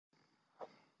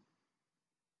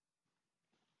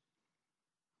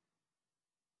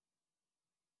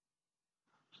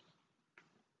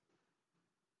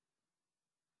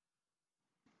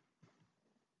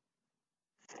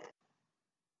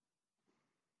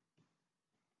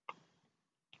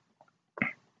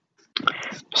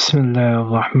بسم الله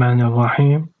الرحمن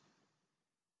الرحيم.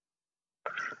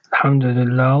 الحمد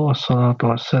لله والصلاة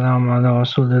والسلام على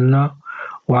رسول الله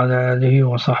وعلى آله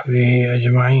وصحبه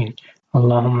أجمعين.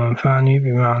 اللهم انفعني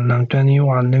بما علمتني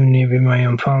وعلمني بما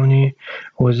ينفعني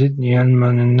وزدني علما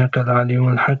إنك العليم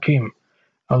الحكيم.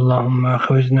 اللهم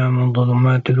أخرجنا من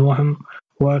ظلمات الوهم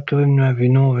وأكرمنا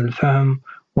بنور الفهم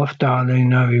وافتح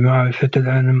علينا بمعرفة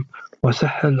العلم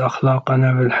وسهل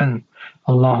أخلاقنا بالحلم.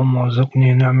 اللهم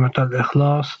ارزقني نعمة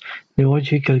الإخلاص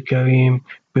لوجهك الكريم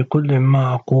بكل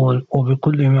ما أقول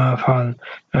وبكل ما أفعل.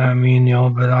 آمين يا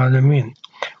رب العالمين.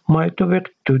 My topic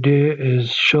today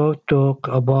is short talk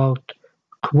about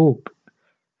Croup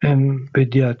in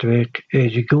pediatric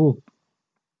age group.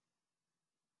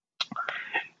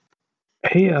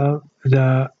 Here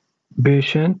the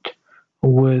patient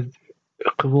with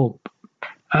Croup.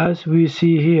 As we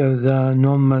see here the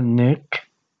normal neck,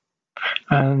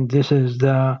 and this is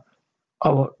our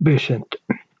patient.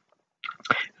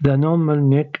 The normal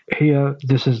neck here,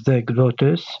 this is the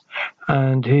glottis,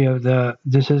 and here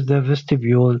this is the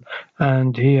vestibule,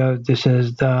 and here this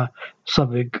is the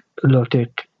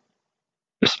subglottic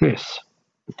space.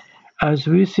 As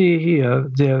we see here,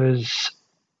 there is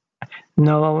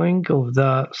narrowing of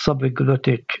the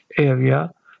subglottic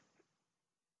area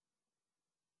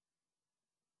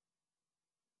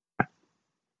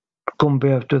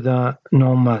compared to the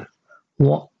normal,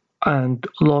 and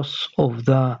loss of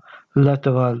the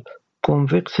lateral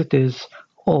convexities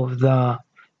of the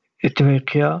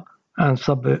trachea and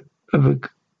subglottic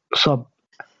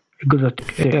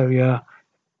area,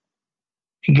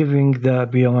 giving the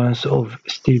appearance of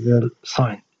stable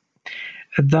sign.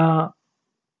 The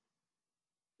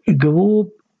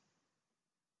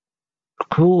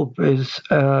Croup is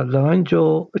a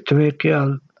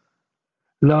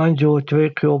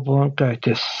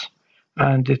laryngotracheobronchitis,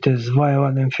 and it is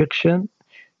viral infection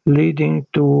leading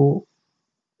to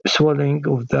swelling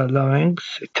of the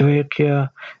larynx,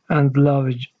 trachea, and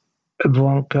large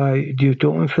bronchi due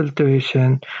to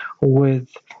infiltration with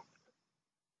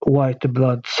white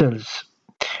blood cells.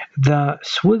 The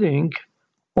swelling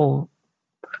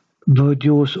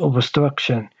produce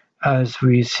obstruction, as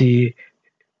we see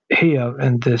here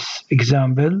in this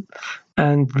example,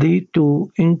 and lead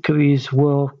to increased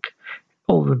work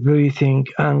of breathing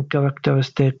and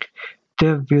characteristic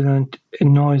turbulent,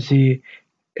 noisy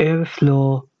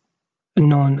airflow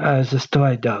known as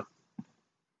stridor,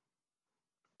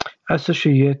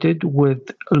 associated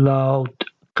with loud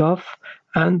cough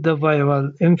and the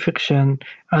viral infection,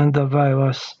 and the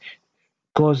virus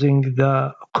causing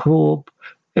the Croup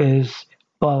is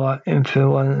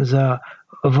parainfluenza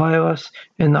virus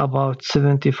in about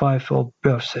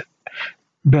 75%.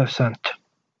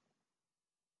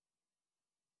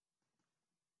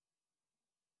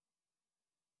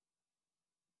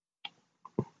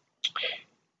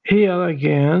 Here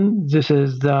again, this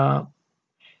is the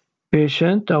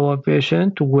our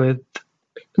patient with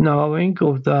narrowing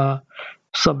of the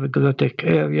subglottic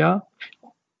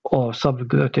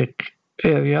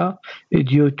area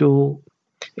due to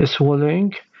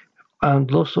swelling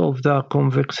and loss of the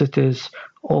convexities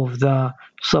of the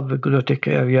subglottic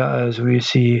area, as we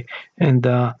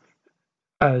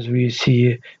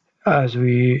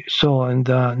saw in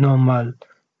the normal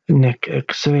neck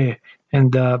X-ray in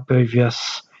the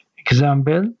previous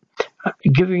example,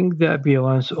 giving the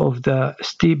appearance of the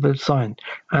stable sign.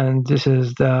 And this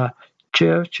is the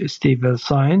church stable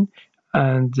sign,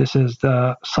 and this is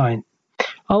the sign.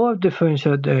 Our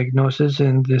differential diagnosis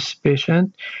in this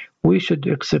patient, we should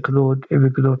exclude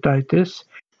epiglottitis,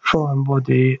 foreign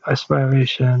body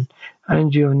aspiration,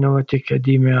 angioneuritic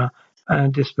edema,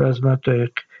 and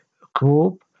spasmodic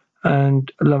Croup,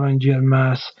 and laryngeal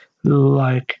mass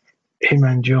like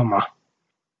hemangioma.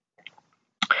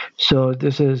 So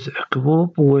this is a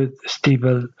Croup with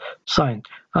stable sign.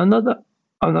 Another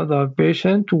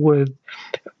patient with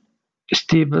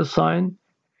stable sign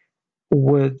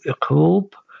with a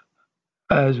Croup,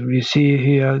 as we see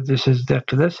here, this is the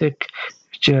classic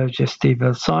church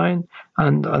stable sign,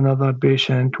 and another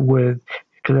patient with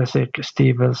classic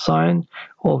stable sign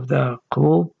of the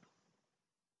Croup,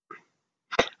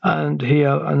 and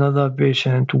here another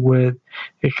patient with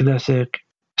a classic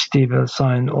stable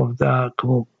sign of the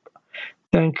Croup.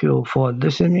 Thank you for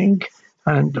listening,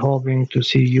 and hoping to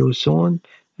see you soon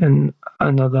in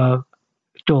another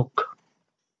talk.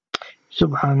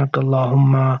 سبحانك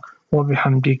اللهم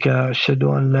وبحمدك أشهد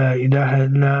أن لا إله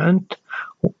إلا أنت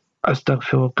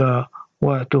أستغفرك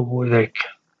وأتوب إليك.